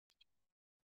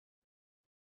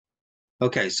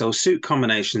Okay, so suit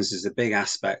combinations is a big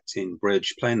aspect in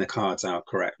bridge, playing the cards out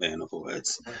correctly, in other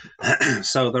words.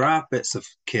 So there are bits of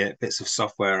kit, bits of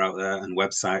software out there and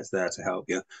websites there to help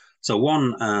you. So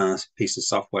one piece of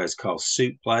software is called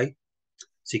Suit Play.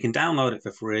 So you can download it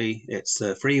for free. It's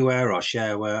freeware or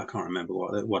shareware. I can't remember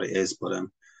what it is, but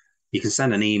you can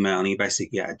send an email and you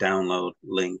basically get a download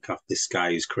link of this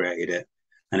guy who's created it,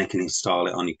 and it can install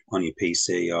it on your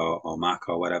PC or Mac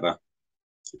or whatever,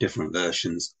 different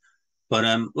versions. But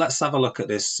let's have a look at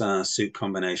this suit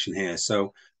combination here.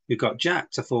 So we've got Jack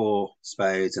to 4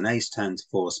 spades and Ace 10 to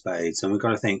 4 spades, and we've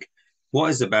got to think, what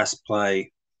is the best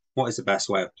play? What is the best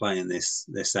way of playing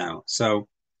this out? So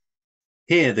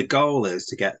here the goal is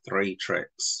to get 3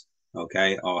 tricks,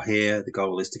 okay? Or here the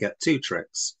goal is to get 2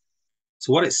 tricks.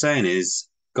 So what it's saying is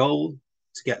goal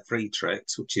to get 3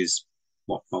 tricks, which is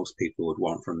what most people would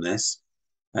want from this,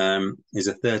 is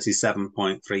a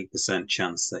 37.3%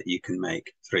 chance that you can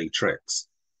make 3 tricks.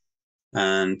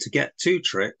 And to get 2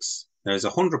 tricks, there's a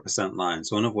 100% line.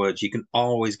 So in other words, you can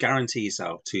always guarantee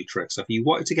yourself 2 tricks. So if you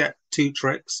wanted to get 2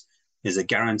 tricks, there's a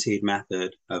guaranteed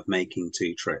method of making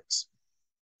 2 tricks.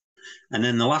 And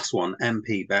then the last one,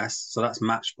 MP best. So that's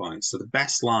match points. So the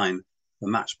best line for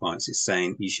match points is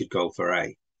saying you should go for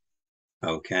A.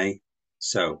 Okay.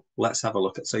 So let's have a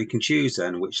look at, so you can choose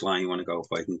then which line you want to go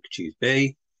for. You can choose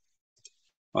B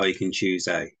or you can choose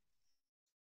A.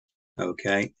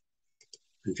 Okay.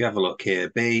 And if you have a look here,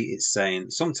 B, it's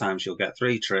saying sometimes you'll get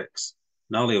 3 tricks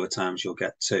and all the other times you'll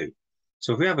get 2.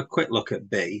 So if we have a quick look at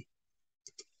B,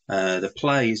 the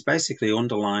plays basically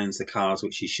underlines the cards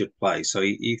which you should play. So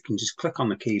you can just click on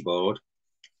the keyboard.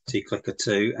 So you click a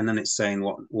 2 and then it's saying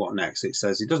what next. It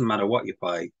says it doesn't matter what you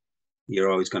play, you're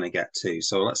always going to get 2.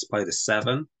 So let's play the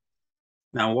 7.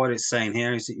 Now what it's saying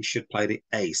here is that you should play the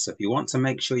ace. If you want to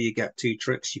make sure you get 2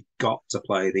 tricks, you've got to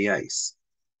play the ace.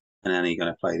 And then you're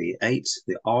going to play the 8.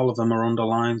 All of them are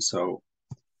underlined, so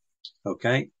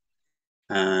okay.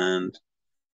 And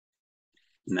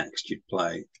next you'd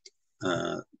play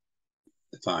the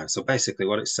 5. So basically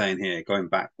what it's saying here, going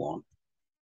back one,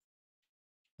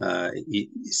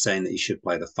 it's saying that you should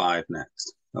play the 5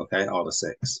 next, okay, or the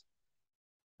 6.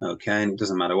 Okay, and it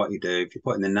doesn't matter what you do. If you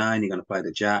put in the 9, you're going to play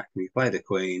the jack. If you play the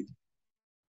queen,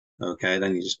 okay,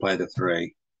 then you just play the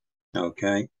 3,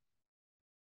 okay,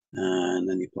 and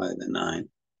then you play the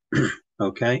 9,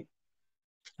 okay,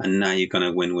 and now you're going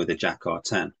to win with a jack or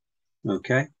 10,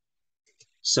 okay.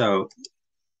 So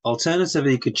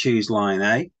alternatively, you could choose line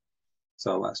A.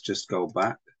 So let's just go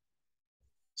back.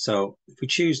 So if we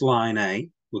choose line A,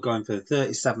 we're going for the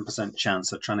 37%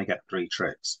 chance of trying to get 3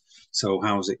 tricks. So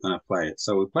how is it going to play it?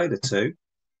 So we play the 2.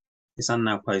 This hand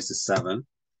now plays the 7.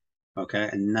 Okay,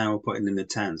 and now we're putting in the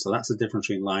 10. So that's the difference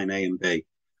between line A and B.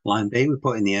 Line B, we're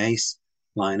putting the ace.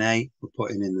 Line A, we're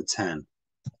putting in the 10.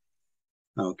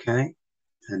 Okay,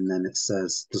 and then it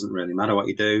says, doesn't really matter what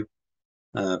you do,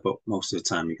 but most of the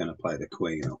time you're going to play the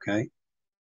queen, okay?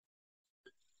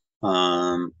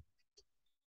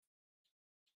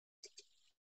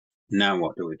 Now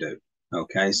what do we do?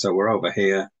 Okay, so we're over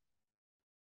here.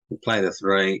 We play the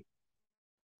 3,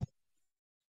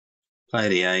 play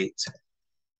the 8,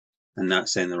 and now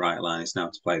it's in the right line. It's now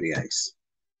to play the ace.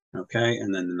 Okay,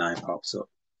 and then the 9 pops up.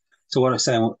 So what I'm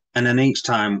saying, and then each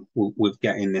time we're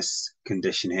getting this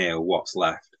condition here, what's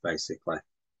left, basically.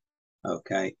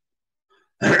 Okay,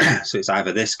 so it's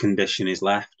either this condition is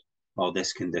left or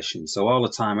this condition. So all the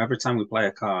time, every time we play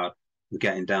a card, we're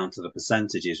getting down to the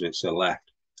percentages which are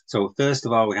left. So first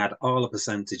of all, we had all the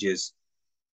percentages.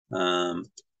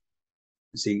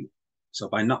 See, so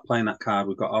by not playing that card,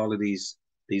 we've got all of these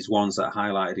ones that are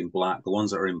highlighted in black, the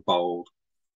ones that are in bold.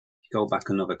 Go back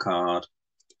another card,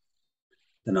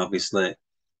 then obviously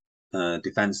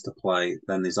defense to play,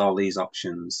 then there's all these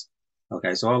options.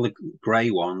 Okay, so all the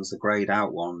grey ones, the greyed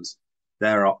out ones,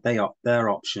 their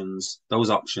options, those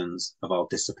options have all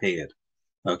disappeared.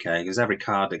 Okay, because every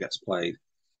card that gets played,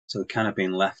 so it kind of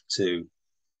been left to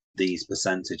these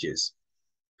percentages.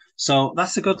 So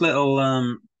that's a good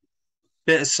little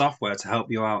bit of software to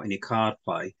help you out in your card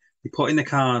play. You put in the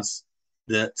cards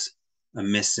that are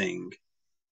missing.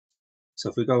 So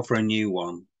if we go for a new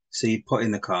one, so you put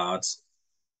in the cards.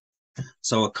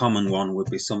 So a common one would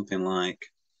be something like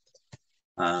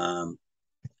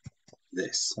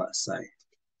this, let's say.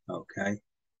 Okay.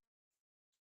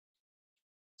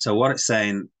 So what it's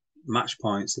saying, match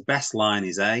points, the best line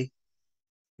is A.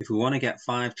 If we want to get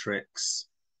 5 tricks,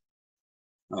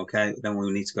 okay, then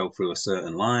we need to go through a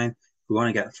certain line. If we want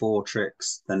to get 4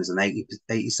 tricks, then there's an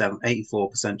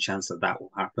 84% chance that that will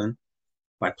happen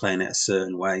by playing it a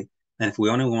certain way. And if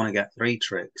we only want to get 3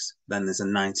 tricks, then there's a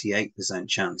 98%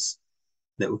 chance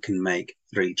that we can make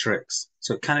 3 tricks.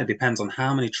 So it kind of depends on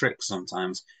how many tricks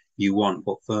sometimes you want,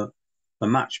 but for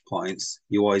match points,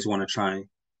 you always want to try,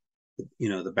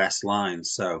 the best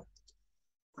lines. So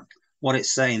what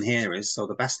it's saying here is, so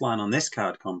the best line on this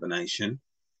card combination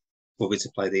will be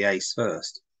to play the ace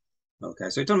first. Okay,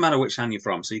 so it doesn't matter which hand you're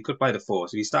from. So you could play the 4.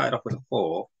 So you started off with a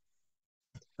 4.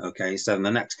 Okay, so then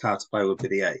the next card to play would be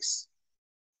the ace.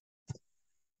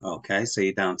 Okay, so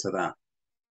you're down to that.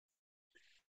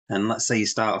 And let's say you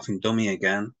start off in dummy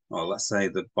again, or let's say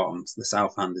the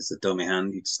south hand is the dummy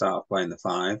hand. You'd start off playing the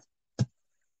 5.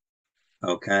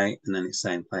 Okay, and then it's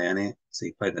saying play any. So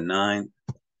you play the 9.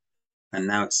 And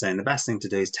now it's saying the best thing to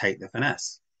do is take the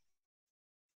finesse.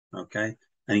 Okay,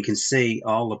 and you can see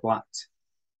all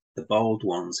the bold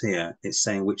ones here. It's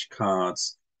saying which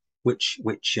cards, which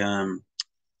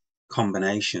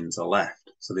combinations are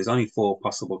left. So there's only 4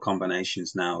 possible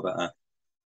combinations now that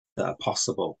are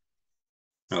possible.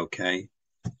 Okay,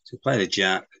 so play the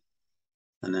jack,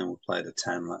 and then we'll play the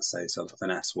 10, let's say, so the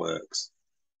finesse works.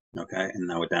 Okay, and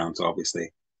now we're down to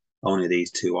obviously only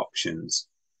these 2 options.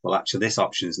 Well, actually, this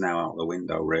option is now out the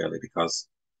window, really, because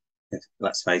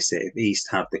let's face it, if East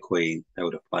had the queen, they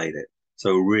would have played it.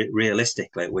 So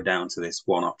realistically, we're down to this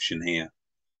 1 option here.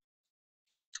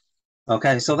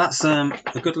 Okay, so that's a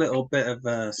good little bit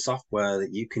of software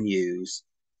that you can use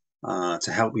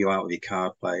to help you out with your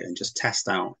card play and just test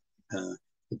out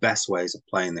the best ways of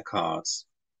playing the cards.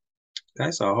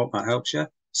 Okay, so I hope that helps you.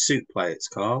 Suit play, it's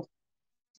called.